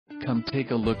Come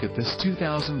take a look at this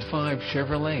 2005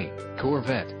 Chevrolet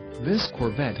Corvette. This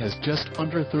Corvette has just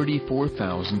under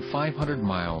 34,500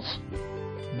 miles.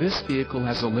 This vehicle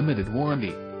has a limited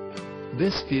warranty.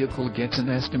 This vehicle gets an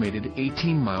estimated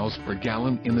 18 miles per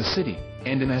gallon in the city,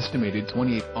 and an estimated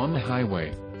 28 on the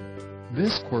highway.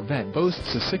 This Corvette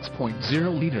boasts a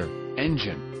 6.0-liter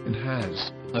engine, and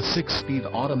has a 6-speed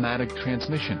automatic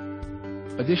transmission.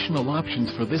 Additional options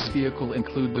for this vehicle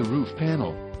include the roof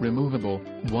panel, removable,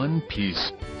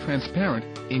 one-piece, transparent,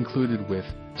 included with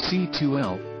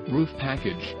C2L, roof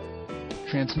package.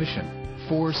 Transmission,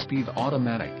 4-speed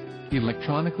automatic,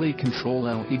 electronically controlled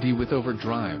LED with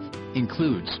overdrive,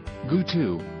 includes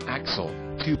GU2, axle,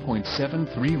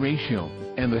 2.73 ratio,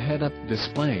 and the head-up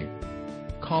display.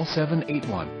 Call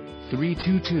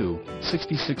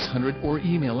 781-322-6600 or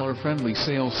email our friendly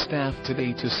sales staff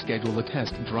today to schedule a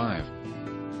test drive.